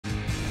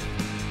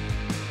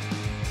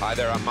Hi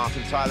there, I'm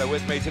Martin Tyler.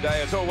 With me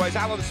today, as always,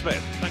 Alan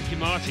Smith. Thank you,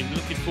 Martin.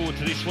 Looking forward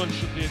to this one.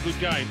 Should be a good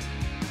game.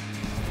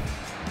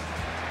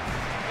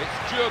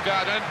 It's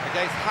Djurgården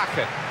against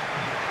Häcken.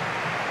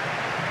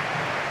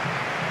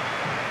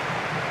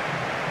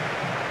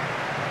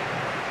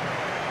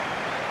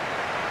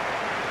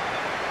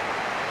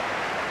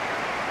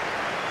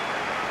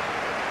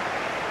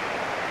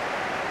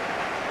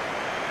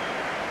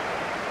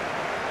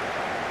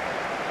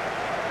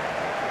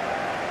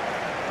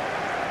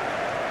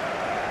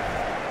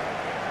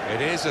 It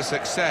is a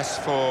success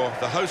for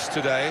the host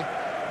today,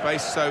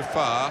 based so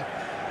far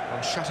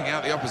on shutting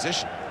out the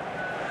opposition.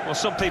 Well,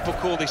 some people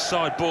call this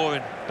side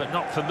boring, but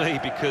not for me,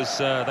 because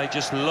they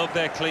just love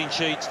their clean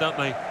sheets, don't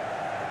they?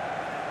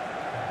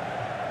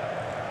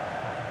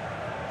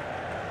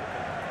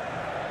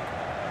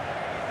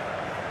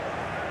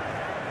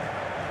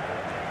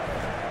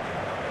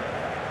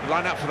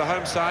 Line up for the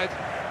home side.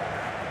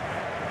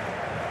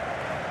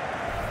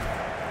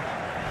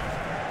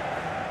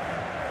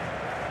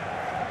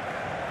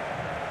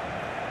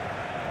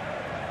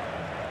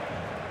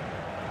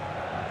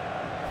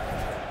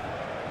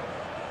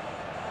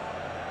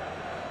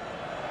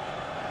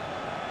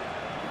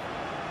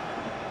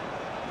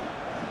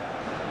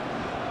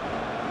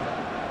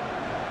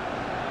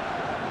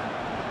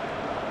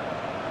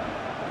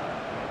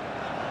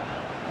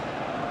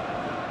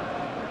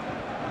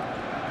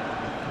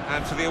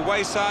 And for the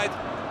away side,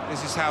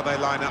 this is how they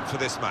line up for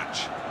this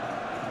match.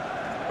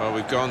 Well,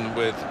 we've gone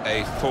with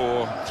a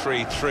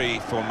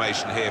 4-3-3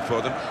 formation here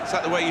for them. Is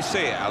that the way you see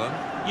it, Alan?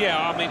 Yeah,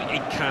 I mean,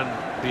 it can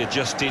be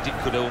adjusted. It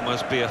could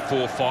almost be a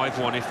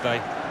 4-5-1 if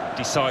they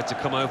decide to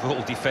come over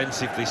all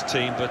defensive, this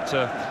team. But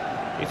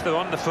if they're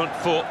on the front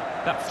foot,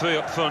 that three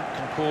up front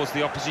can cause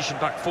the opposition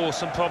back four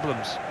some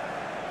problems.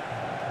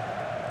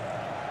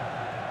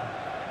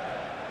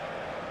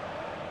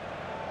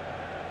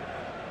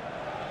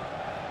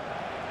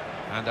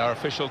 And our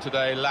official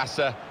today,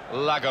 Lasse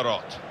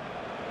Lagerot.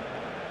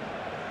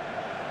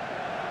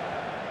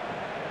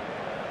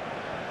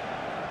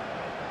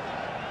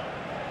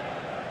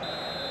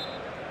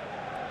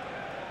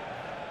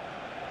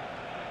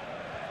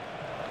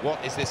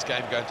 What is this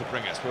game going to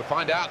bring us? We'll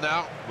find out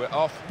now. We're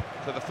off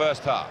to the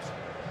first half.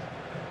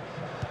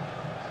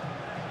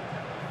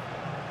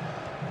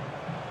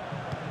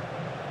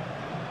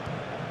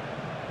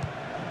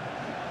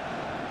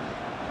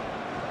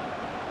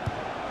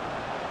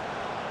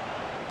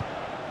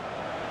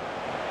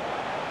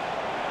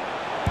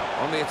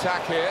 On the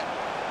attack here,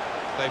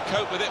 they've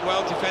coped with it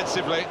well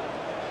defensively.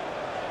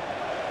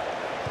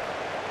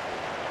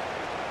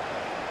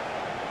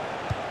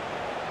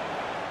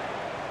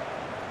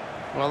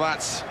 Well,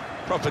 that's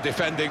proper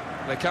defending.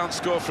 They can't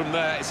score from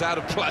there, it's out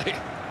of play.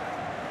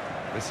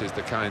 This is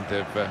the kind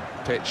of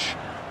pitch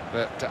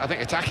that I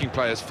think attacking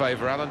players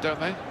favour, Alan, don't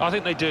they? I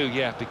think they do,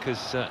 yeah,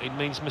 because it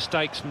means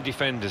mistakes from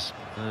defenders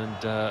and,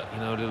 you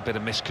know, a little bit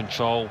of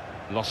miscontrol,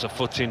 loss of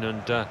footing,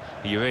 and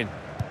you're in.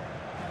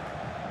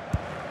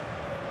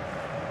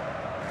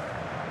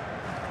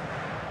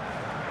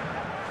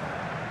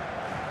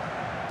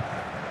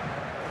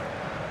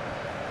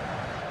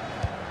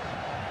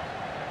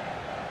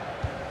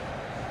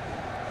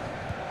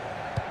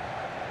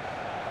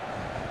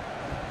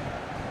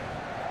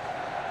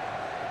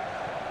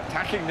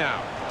 Attacking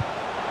now.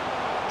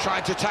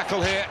 Tried to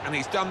tackle here, and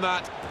he's done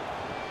that.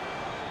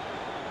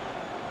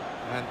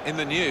 And in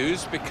the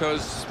news,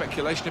 because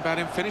speculation about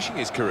him finishing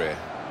his career.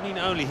 I mean,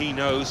 only he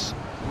knows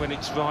when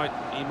it's right.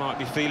 He might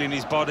be feeling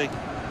his body.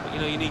 But, you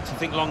know, you need to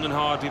think long and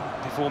hard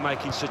before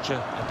making such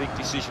a big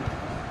decision.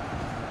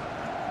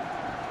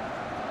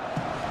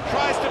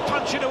 Tries to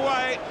punch it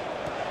away.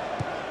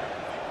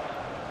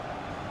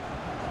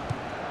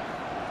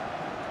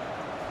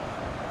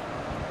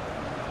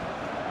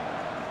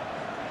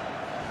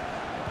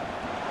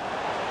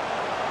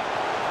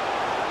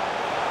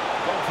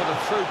 For the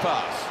through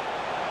pass.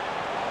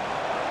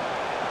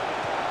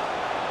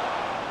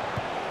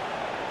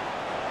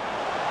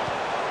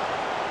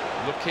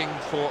 Looking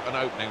for an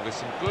opening with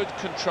some good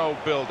controlled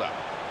build-up.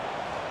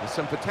 There's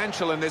some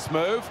potential in this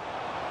move.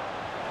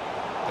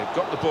 They've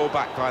got the ball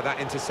back by that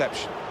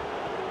interception.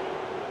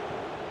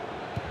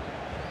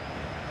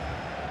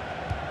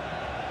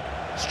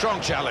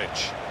 Strong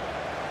challenge.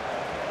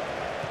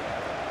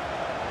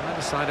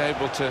 Neither side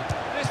able to...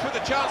 This with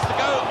a chance to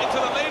go into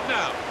the lead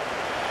now.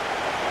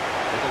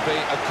 It'll be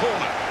a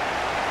corner.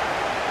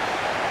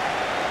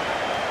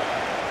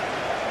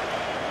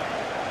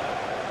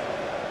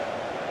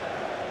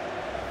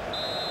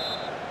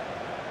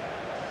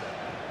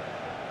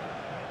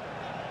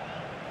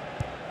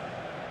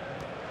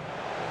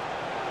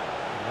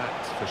 And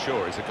that, for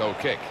sure, is a goal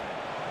kick.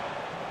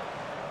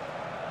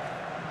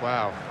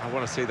 Wow, I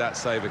want to see that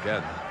save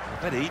again.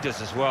 I bet he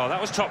does as well. That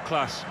was top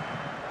class.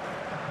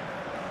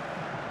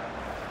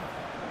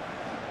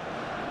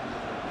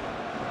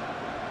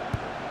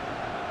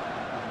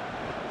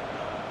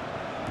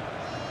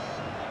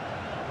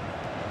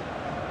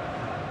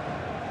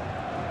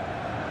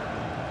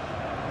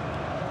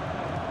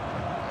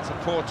 It's a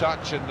poor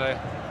touch and the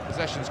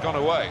possession's gone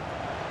away.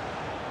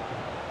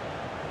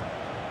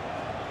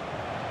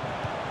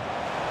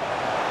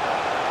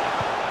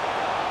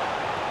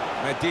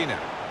 Medina.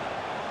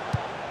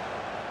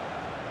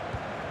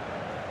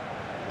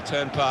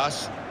 Return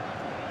pass.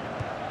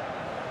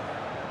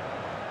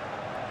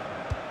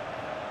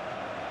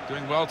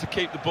 Doing well to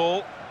keep the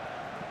ball.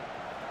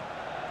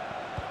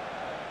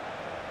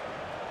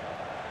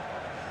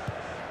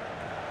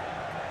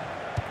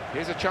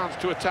 Here's a chance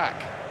to attack.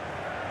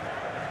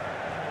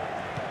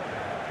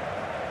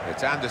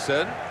 It's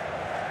Anderson.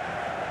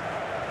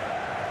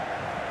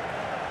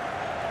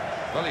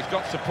 Well, he's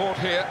got support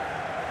here.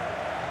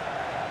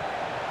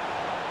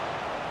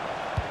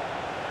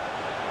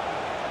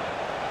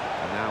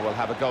 And now we'll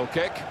have a goal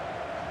kick.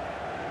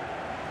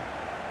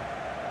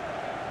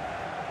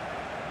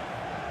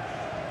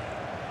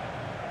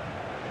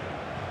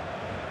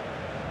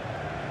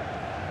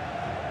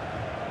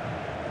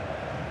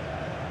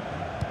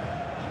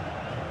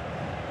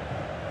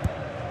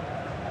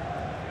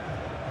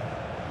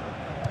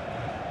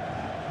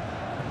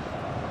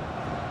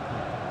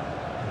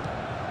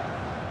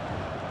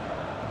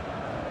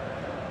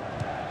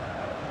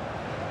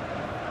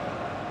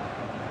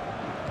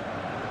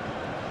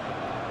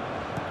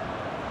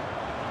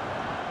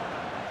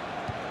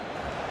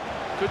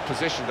 Good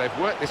position. They've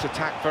worked this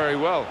attack very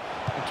well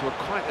into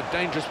quite a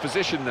dangerous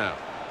position now.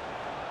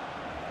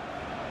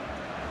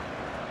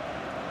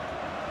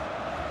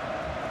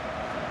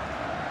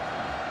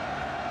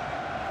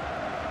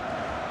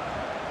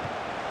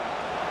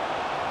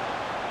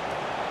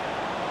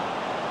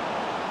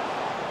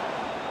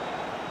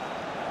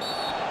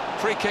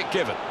 Free kick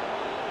given.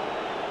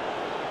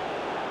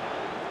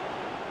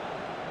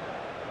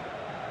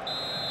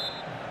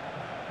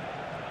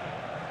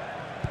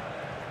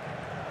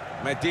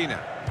 Medina.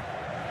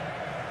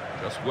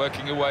 Just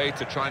working away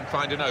to try and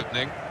find an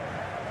opening.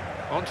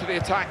 On to the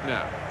attack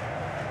now.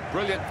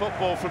 Brilliant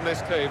football from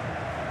this team.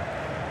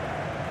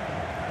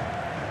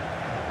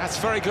 That's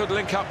very good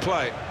link-up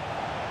play.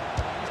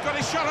 He's got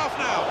his shot off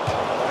now.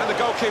 And the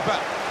goalkeeper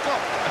got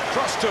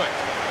across to it.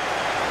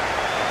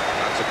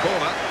 That's a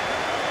corner.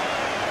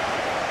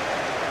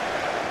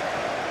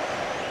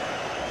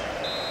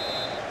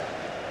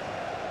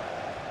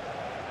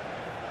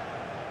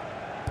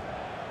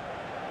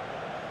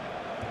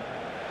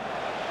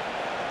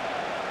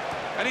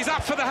 And he's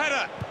up for the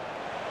header.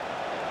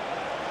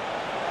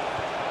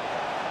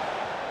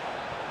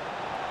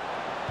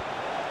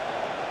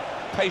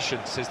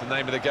 Patience is the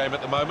name of the game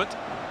at the moment.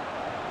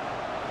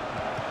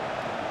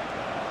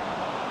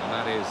 And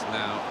that is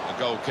now a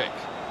goal kick.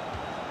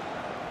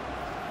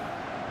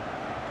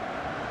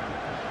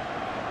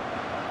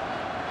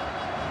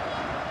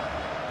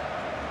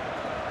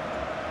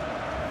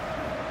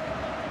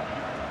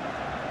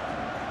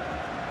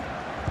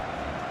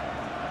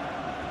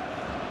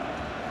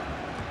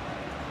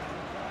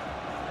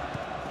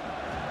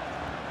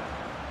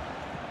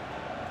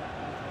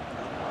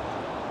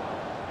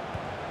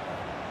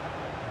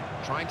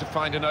 Trying to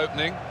find an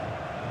opening,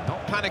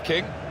 not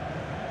panicking.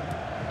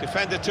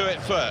 Defender to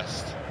it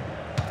first.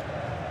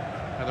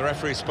 And the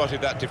referee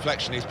spotted that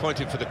deflection. He's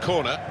pointed for the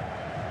corner.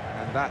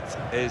 And that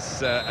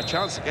is a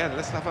chance again.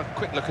 Let's have a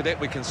quick look at it.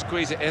 We can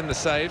squeeze it in, the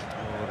save.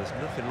 Oh, there's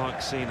nothing like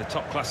seeing a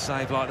top-class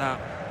save like that.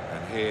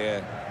 And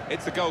here,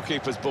 it's the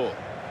goalkeeper's ball.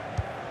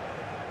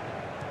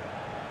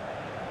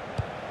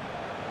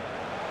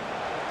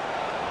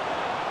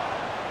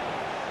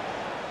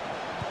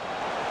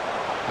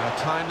 A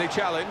timely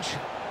challenge.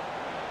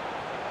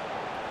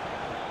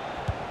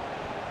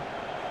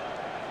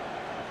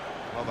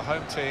 Well, the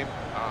home team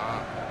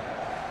are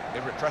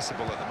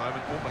irrepressible at the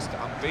moment, almost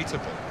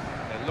unbeatable.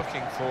 They're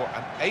looking for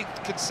an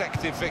 8th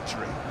consecutive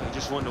victory. You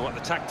just wonder what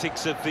the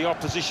tactics of the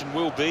opposition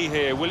will be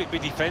here. Will it be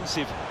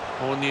defensive?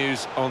 More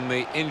news on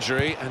the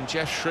injury, and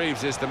Jeff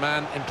Shreves is the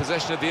man in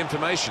possession of the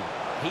information.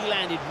 He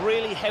landed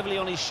really heavily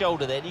on his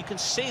shoulder there. You can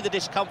see the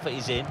discomfort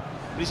he's in,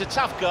 but he's a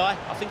tough guy.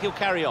 I think he'll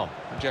carry on.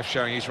 And Jeff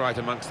showing he's right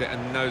amongst it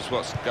and knows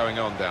what's going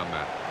on down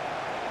there.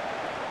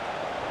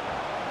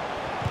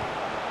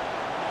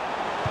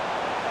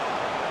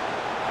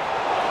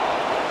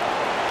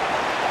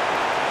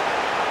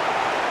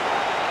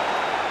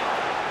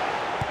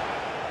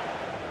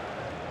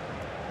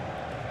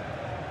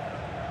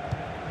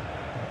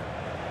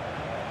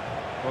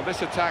 Well,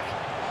 this attack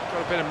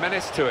got a bit of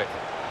menace to it.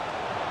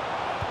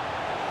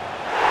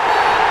 Oh,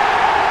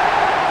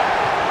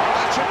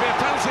 that should be a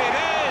penalty, it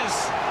is!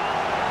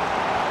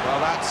 Well,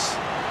 that's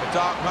a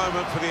dark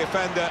moment for the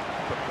offender,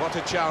 but what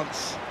a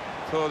chance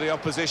for the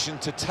opposition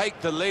to take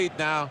the lead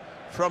now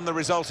from the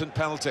resultant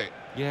penalty.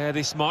 Yeah,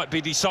 this might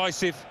be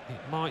decisive. It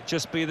might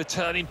just be the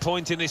turning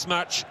point in this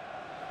match.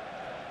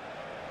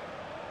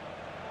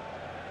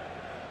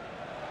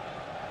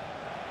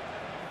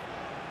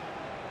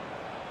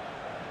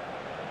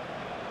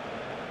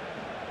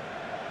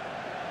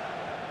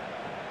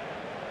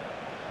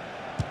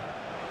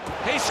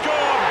 He scored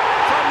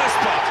from the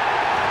spot.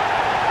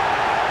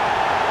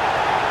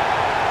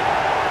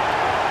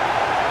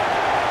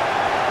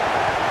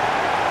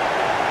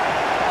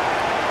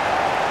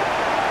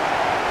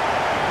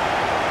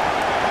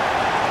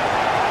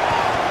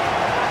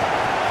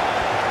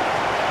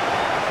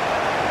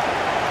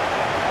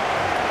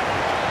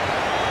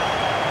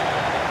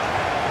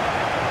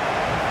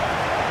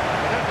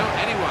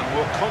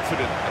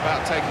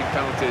 about taking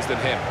penalties than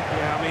him.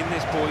 Yeah, I mean,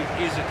 this boy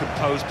is a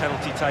composed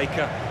penalty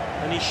taker,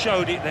 and he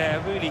showed it there.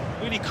 Really,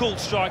 really cool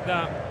strike,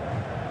 that.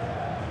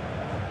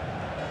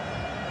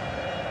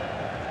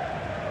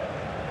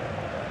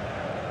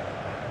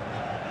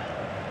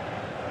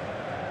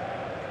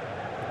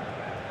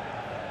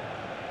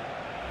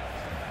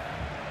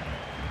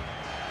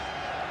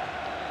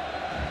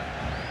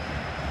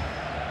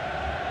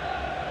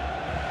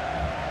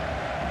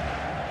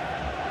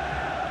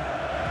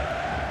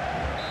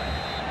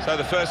 So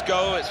the first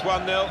goal, it's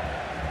 1-0.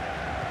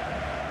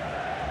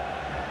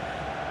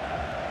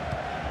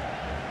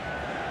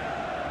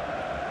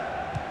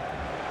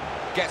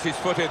 Gets his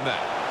foot in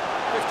there.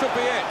 This could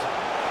be it.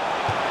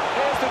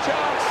 Here's the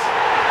chance.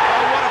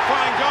 Oh, what a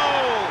fine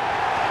goal.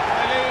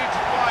 They lead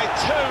by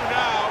 2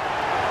 now.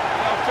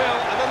 They'll feel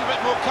a little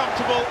bit more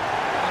comfortable,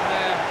 and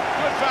they're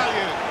good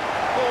value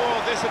for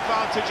this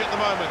advantage at the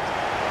moment.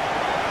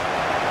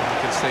 You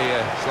can see a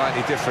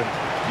slightly different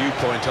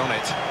viewpoint on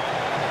it.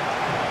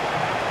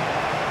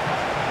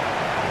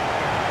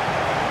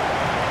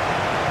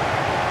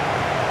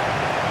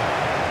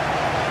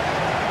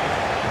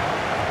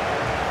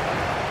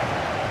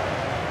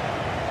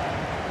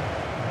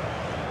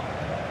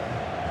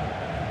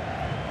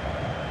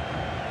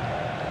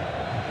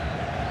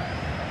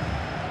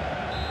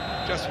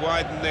 Just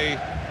widen the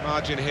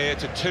margin here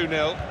to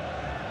 2-0.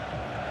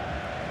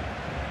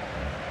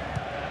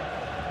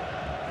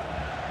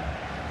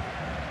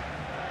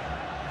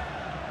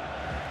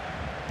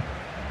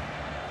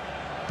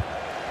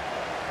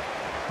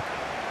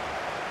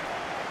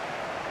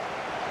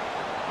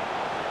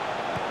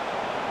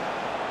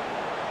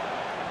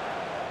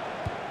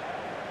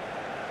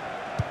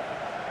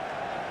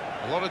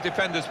 A lot of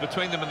defenders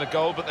between them and the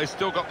goal, but they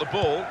still got the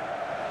ball.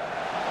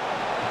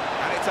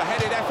 And it's a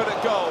headed effort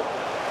at goal.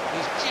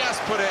 He's just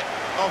put it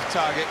off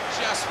target,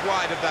 just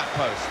wide of that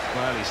post.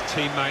 Well, his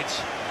teammates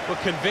were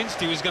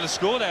convinced he was going to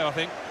score there, I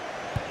think.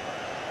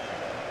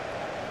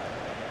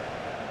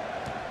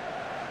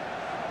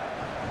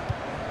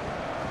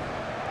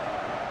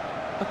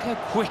 Look how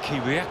quick he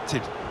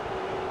reacted.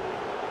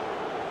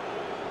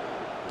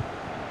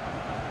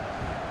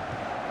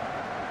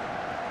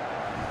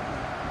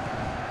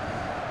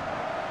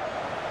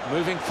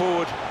 Moving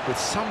forward with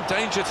some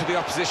danger to the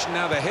opposition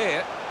now they're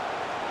here.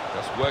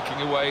 Just working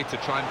away to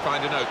try and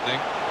find an opening.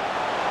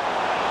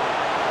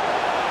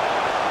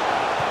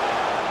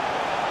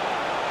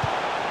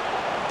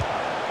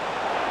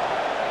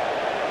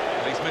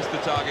 Well, he's missed the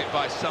target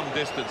by some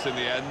distance in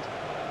the end.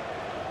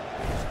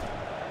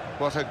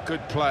 What a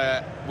good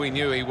player we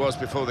knew he was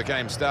before the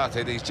game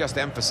started. He's just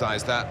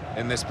emphasised that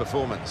in this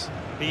performance.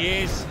 He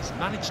is. He's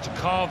managed to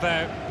carve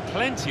out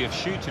plenty of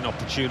shooting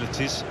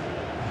opportunities.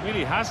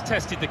 Really has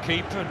tested the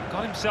keeper and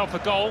got himself a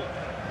goal.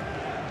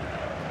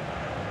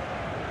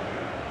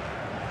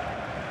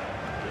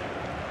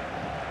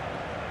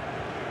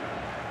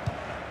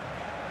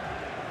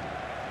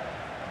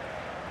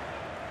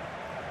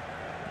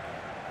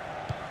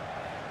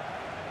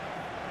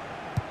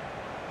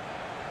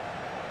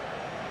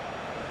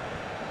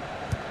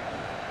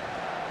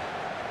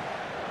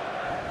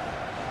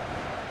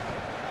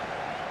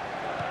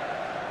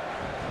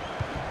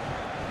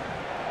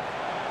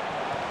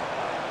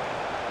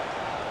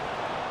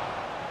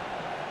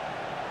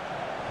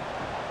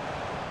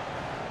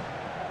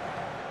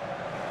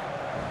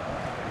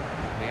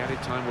 The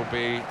added time will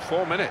be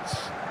 4 minutes.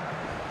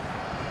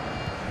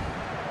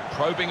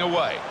 Probing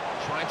away,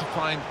 trying to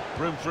find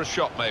room for a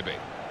shot maybe.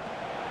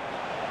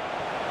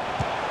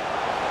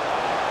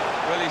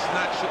 Really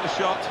snatched at the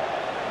shot,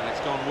 and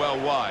it's gone well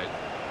wide.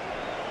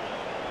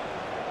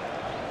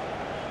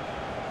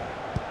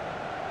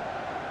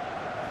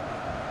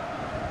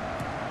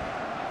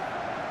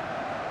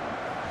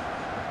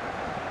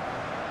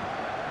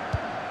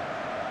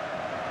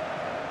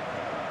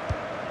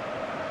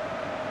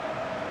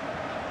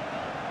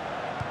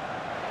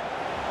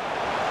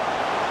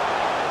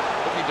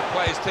 To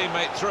play his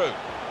teammate through.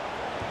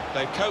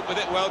 They've coped with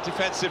it well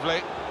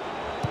defensively.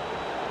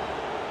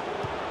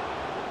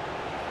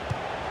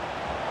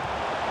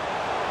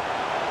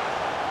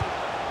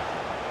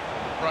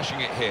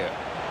 Rushing it here,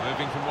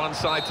 moving from one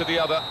side to the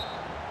other.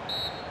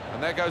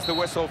 And there goes the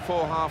whistle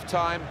for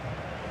half-time.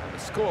 And the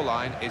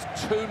scoreline is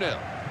 2-0.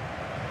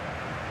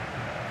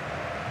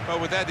 Well,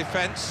 with their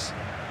defence,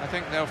 I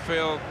think they'll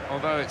feel,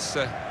 although it's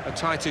a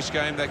tightish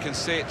game, they can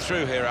see it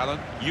through here, Alan.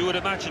 You would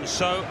imagine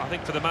so. I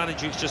think for the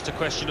manager it's just a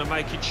question of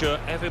making sure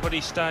everybody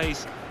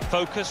stays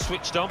focused,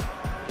 switched on.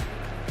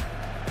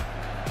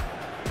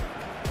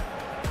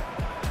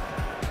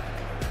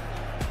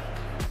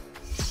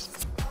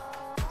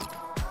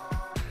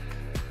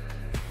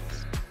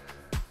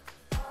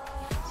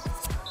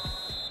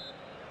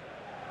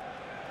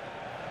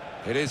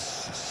 It is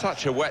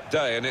such a wet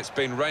day, and it's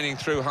been raining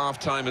through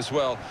half-time as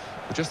well.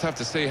 We'll just have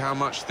to see how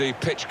much the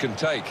pitch can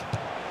take.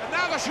 And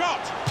now the shot!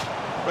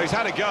 Well, he's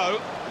had a go.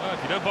 Well,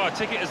 if you don't buy a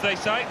ticket, as they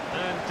say,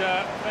 and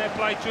fair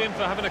play to him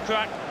for having a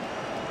crack.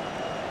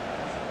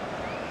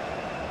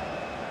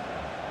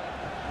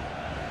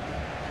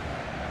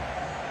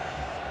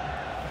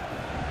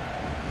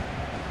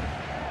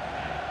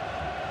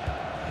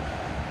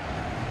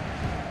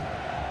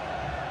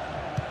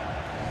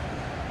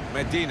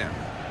 Medina.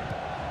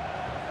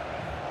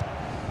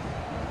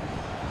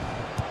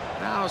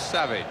 Now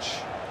Savage.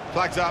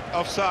 Flags up,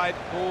 offside.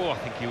 Oh, I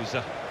think he was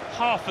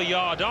half a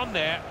yard on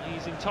there.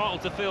 He's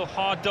entitled to feel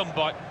hard done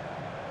by.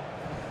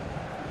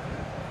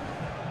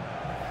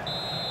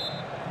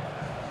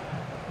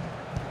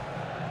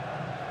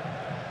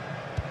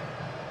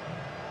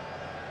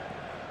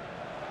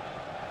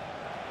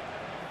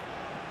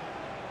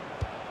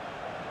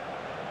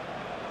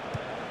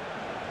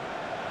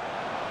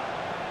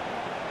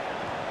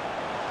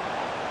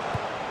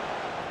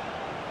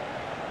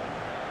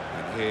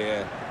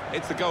 Here,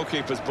 it's the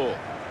goalkeeper's ball.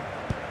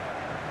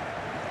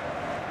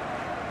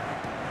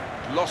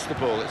 Lost the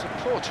ball, it's a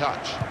poor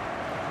touch.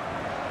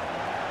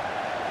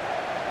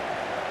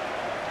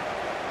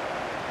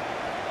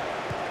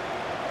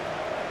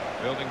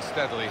 Building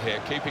steadily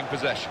here, keeping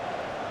possession.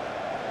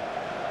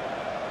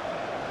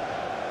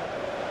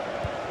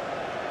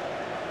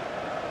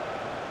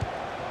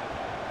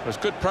 There's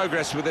good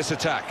progress with this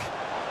attack.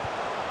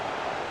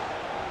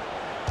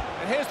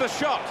 And here's the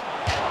shot.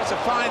 It's a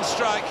fine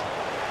strike,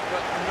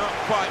 but not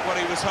quite what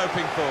he was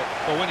hoping for.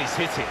 Well, when he's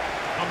hit it,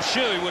 I'm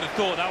sure he would have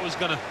thought that was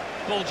going to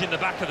bulge in the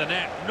back of the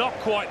net. Not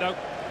quite, though.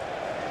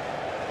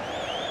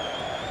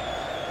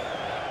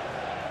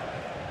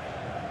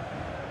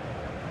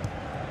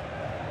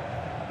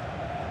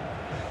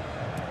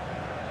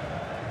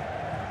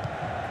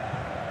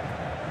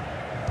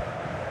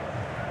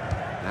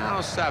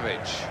 Now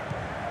Savage.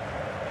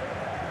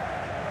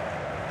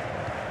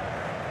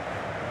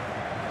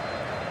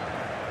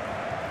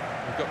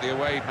 We've got the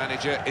away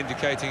manager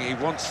indicating he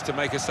wants to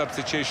make a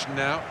substitution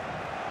now.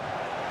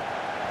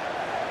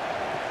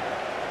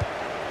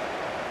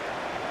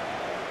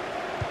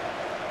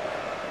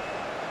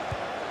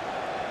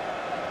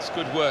 It's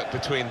good work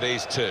between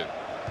these two.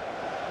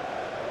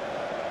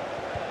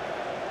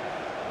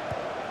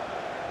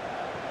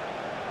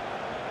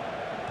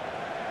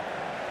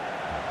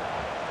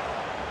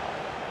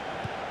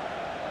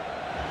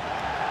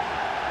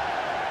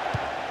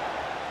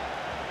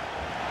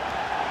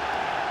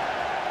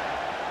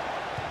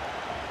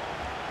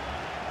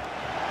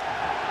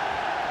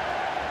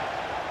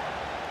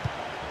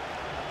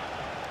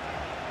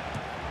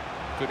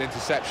 Good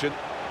interception.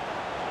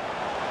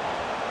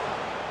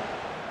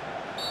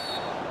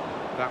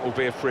 That will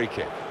be a free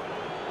kick.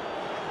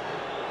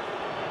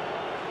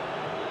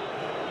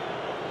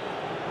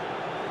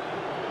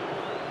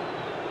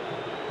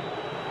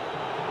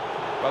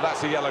 Well,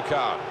 that's a yellow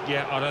card.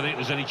 Yeah, I don't think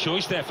there's any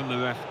choice there from the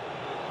ref.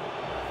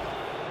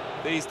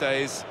 These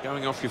days,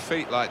 going off your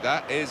feet like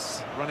that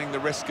is running the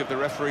risk of the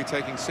referee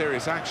taking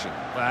serious action.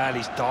 Well,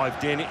 he's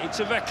dived in. It's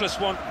a reckless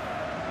one.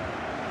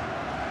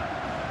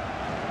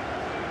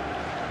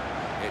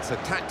 It's a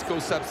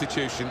tactical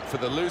substitution for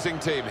the losing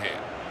team here.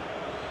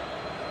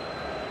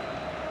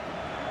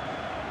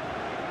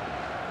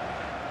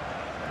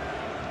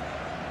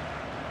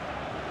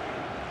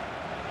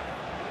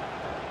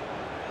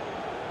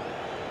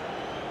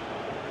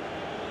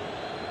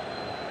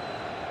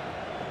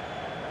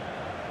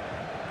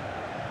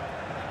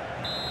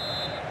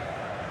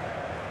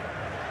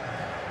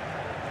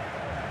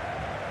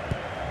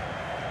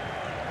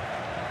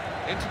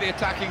 Into the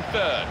attacking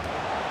third.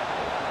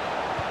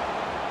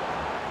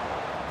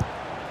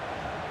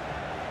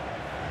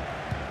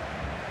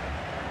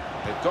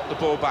 They've got the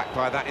ball back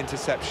by that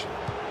interception.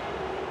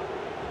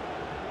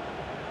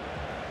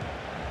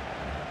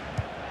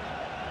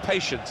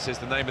 Patience is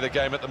the name of the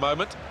game at the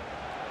moment.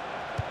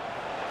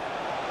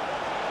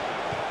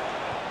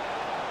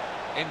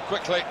 In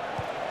quickly.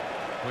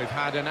 We've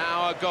had an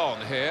hour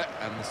gone here,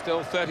 and there's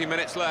still 30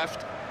 minutes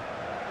left.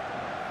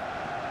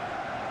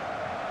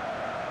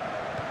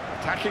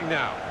 Attacking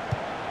now.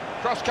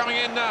 Cross coming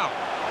in now.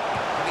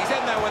 And he's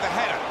in there with a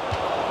header.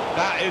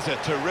 That is a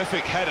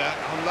terrific header.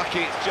 Unlucky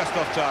it's just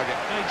off target.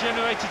 They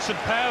generated some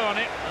power on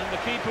it, and the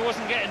keeper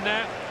wasn't getting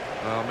there.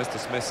 Well, Mr.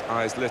 Smith's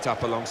eyes lit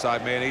up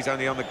alongside me, and he's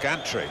only on the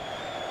gantry.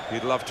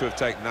 He'd love to have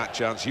taken that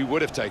chance. You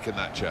would have taken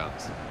that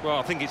chance. Well,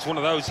 I think it's one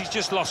of those. He's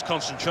just lost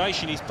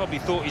concentration. He's probably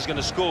thought he's going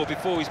to score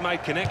before he's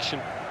made connection.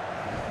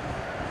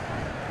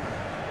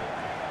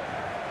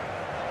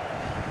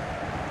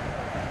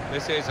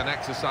 This is an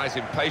exercise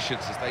in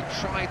patience as they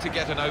try to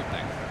get an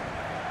opening.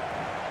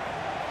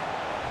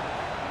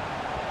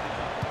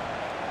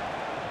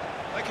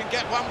 They can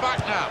get one back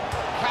now.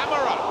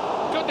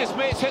 Camera! Goodness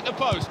me, it's hit the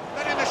post.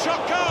 Letting the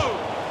shot go!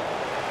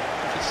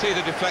 You can see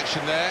the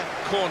deflection there.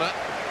 Corner.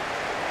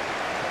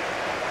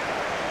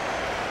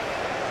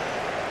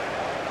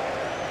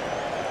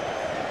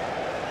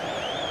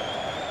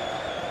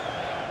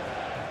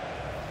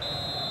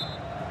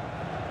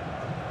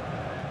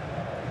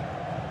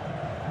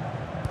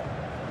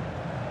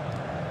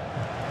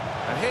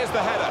 And here's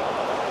the header.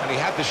 And he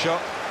had the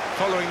shot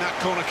following that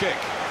corner kick.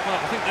 Well,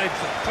 I think they've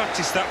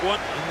practiced that one,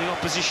 and the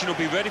opposition will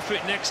be ready for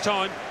it next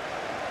time.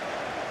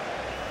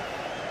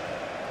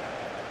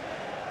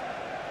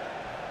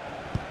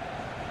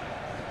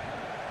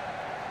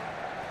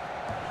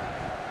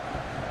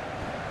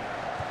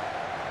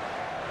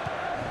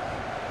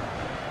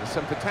 There's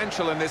some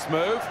potential in this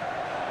move.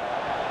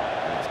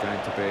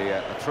 going to be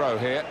a throw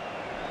here.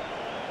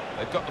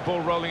 They've got the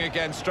ball rolling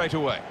again straight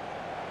away.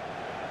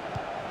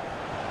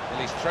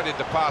 And he's threaded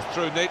the pass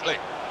through neatly.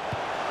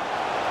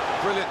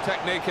 Brilliant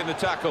technique in the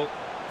tackle.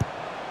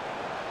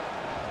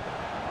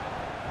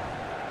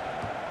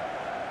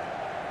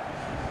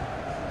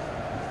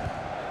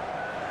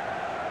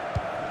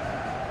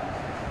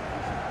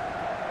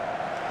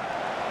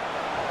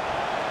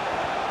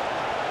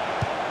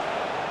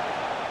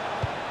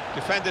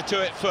 Defender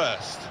to it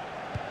first.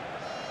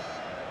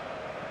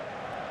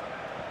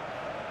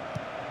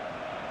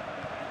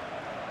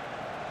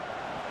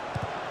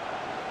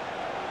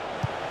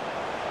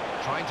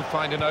 Trying to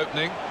find an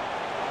opening,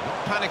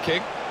 not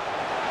panicking.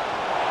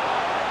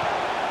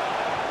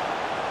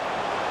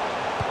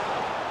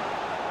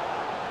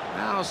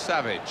 Now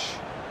Savage.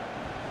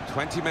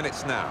 20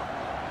 minutes now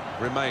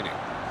remaining.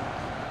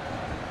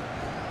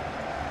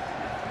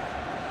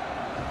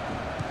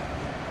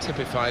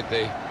 Typified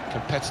the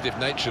competitive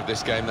nature of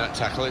this game, that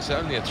tackle. It's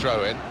only a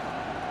throw-in.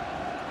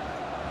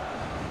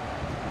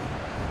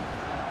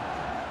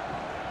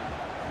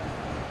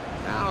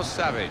 Now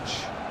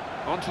Savage.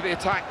 Onto the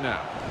attack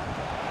now.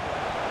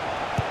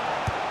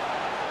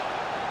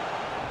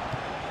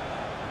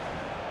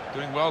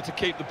 Doing well to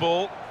keep the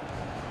ball.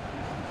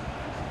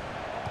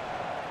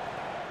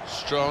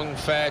 Strong,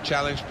 fair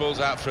challenge, balls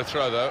out for a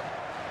throw though.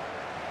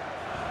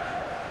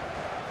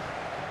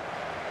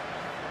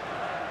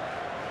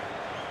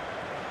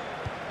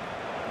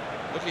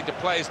 Looking to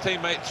play his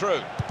teammate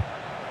through.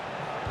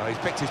 Well, he's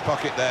picked his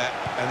pocket there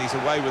and he's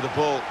away with the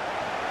ball.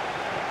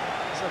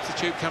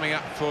 Substitute coming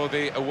up for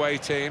the away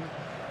team.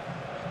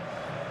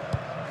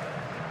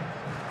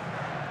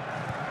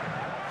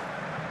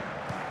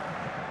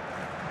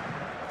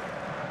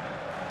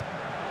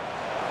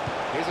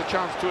 Here's a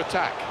chance to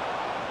attack.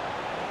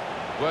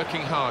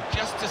 Working hard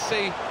just to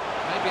see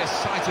maybe a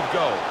sight of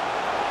goal.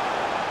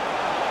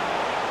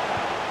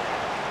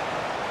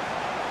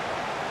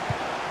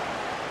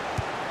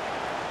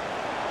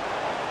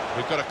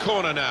 We've got a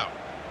corner now.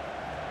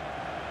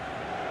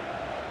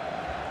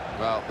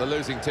 Well, the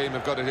losing team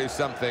have got to do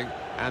something,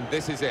 and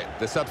this is it,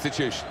 the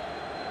substitution.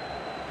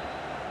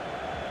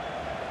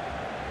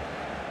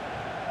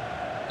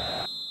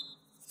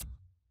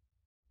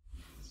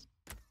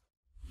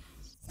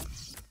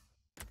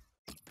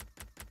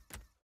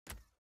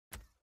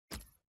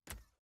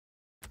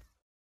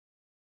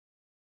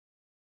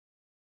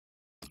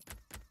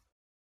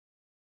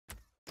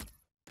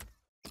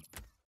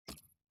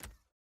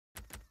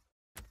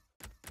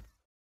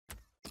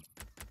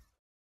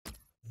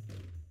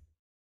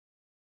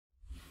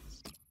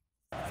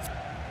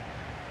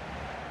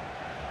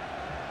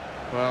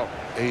 Well,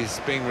 he's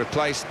being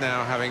replaced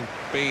now, having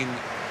been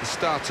the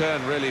star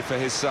turn really for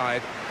his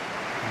side.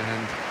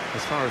 And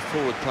as far as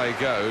forward play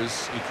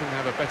goes, you couldn't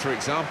have a better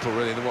example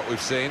really than what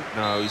we've seen.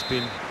 No, he's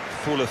been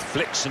full of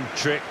flicks and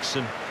tricks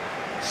and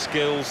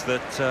skills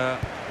that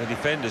the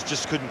defenders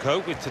just couldn't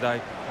cope with today.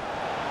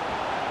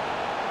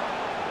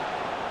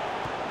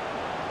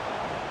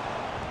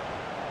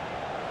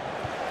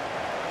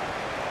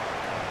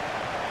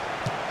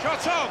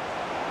 Shot on!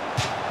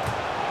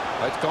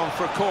 It's gone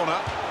for a corner.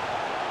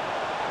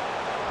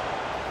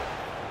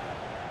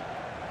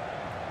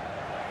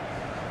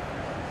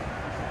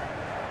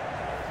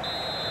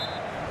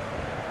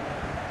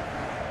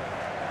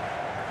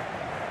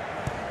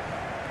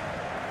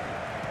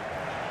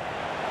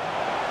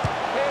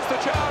 The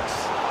chance,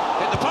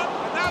 hit the punt,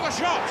 and now the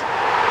shot, a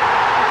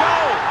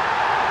goal!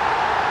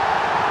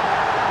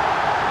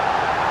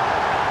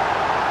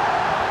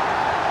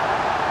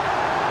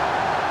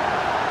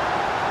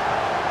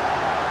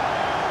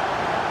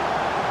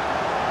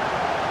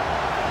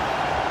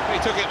 He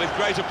took it with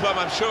great aplomb.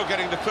 I'm sure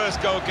getting the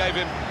first goal gave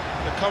him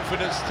the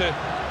confidence to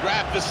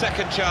grab the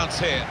second chance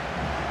here.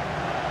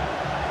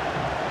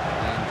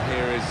 And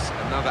here is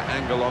another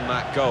angle on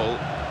that goal.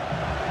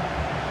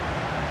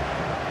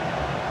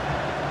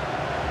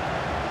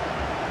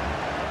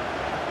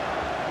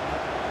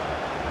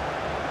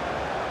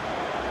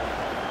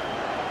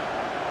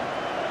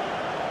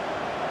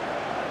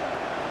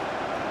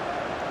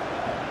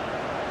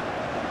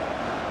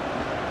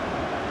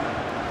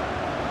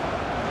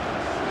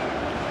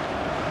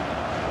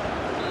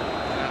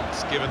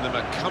 Given them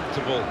a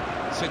comfortable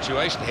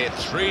situation here,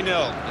 3-0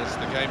 as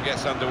the game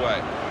gets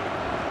underway.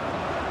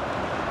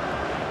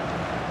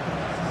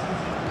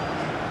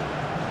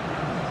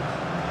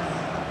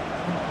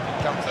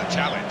 Here comes the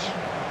challenge.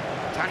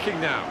 Attacking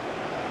now.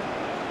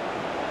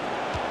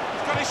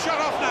 He's got his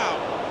shot off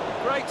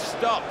now. Great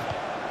stop.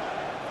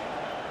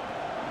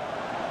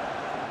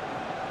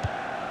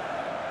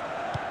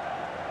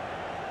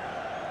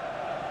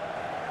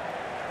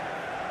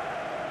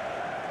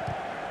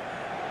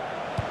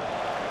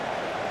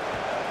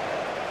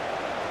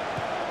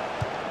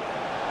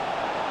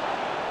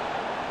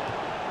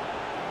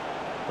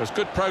 There's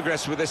good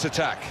progress with this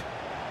attack.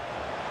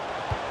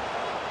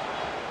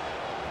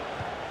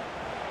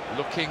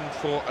 Looking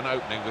for an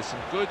opening with some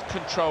good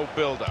controlled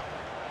build-up.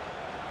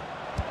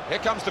 Here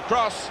comes the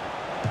cross.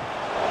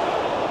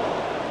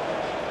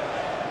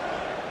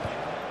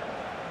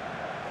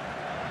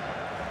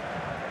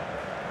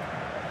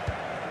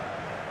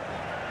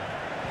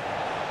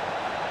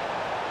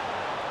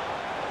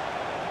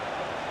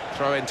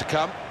 Throw in to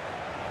come.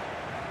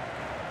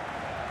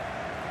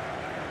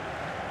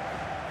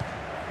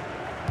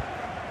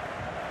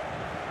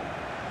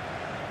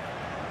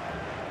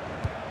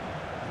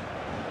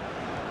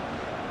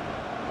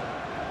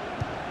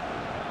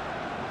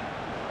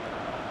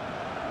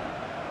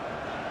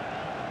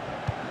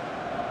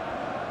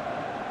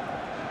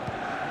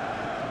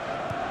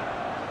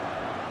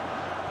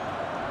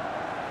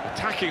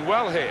 Attacking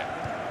well here.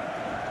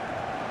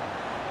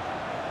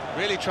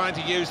 Really trying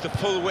to use the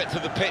full width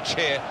of the pitch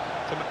here.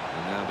 And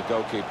now the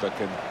goalkeeper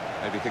can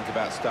maybe think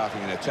about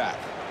starting an attack.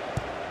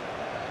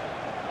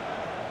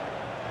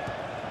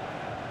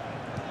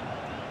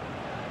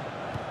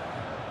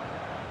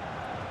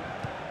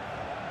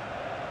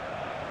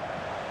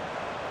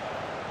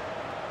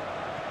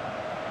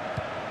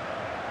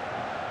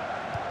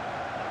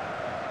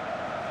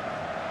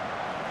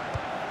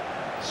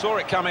 Saw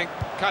it coming,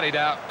 cut it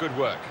out, good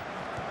work.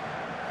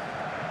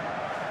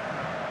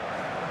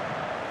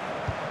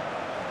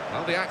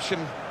 Well, the action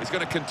is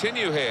going to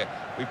continue here.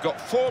 We've got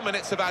 4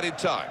 minutes of added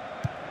time.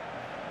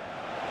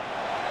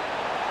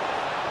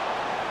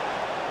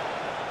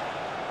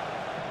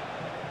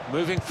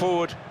 Moving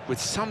forward with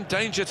some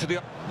danger to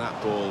the...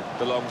 That ball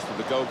belongs to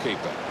the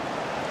goalkeeper.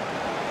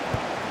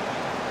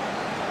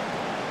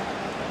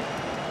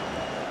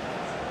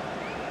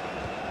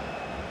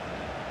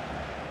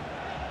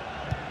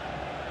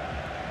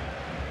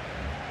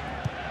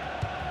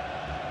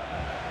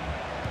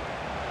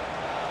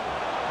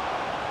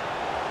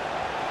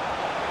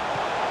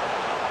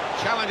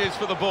 Challenges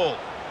for the ball.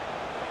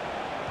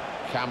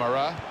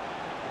 Camera.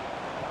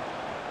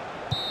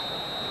 3-0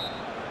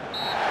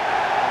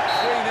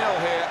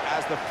 here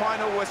as the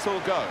final whistle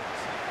goes.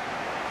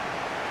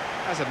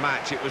 As a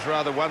match, it was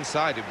rather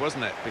one-sided,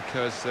 wasn't it?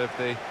 Because of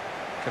the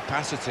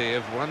capacity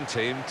of one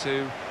team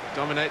to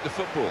dominate the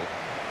football.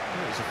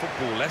 Well, it was a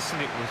football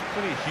lesson. It was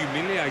pretty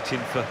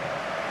humiliating for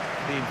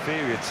the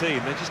inferior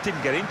team. They just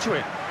didn't get into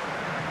it.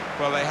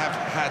 Well, they have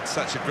had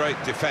such a great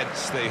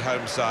defence, the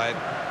home side,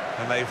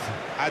 and they've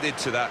added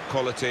to that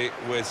quality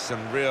with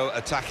some real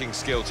attacking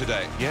skill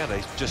today. Yeah,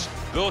 they just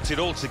brought it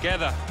all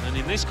together, and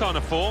in this kind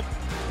of form,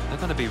 they're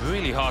going to be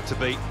really hard to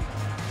beat.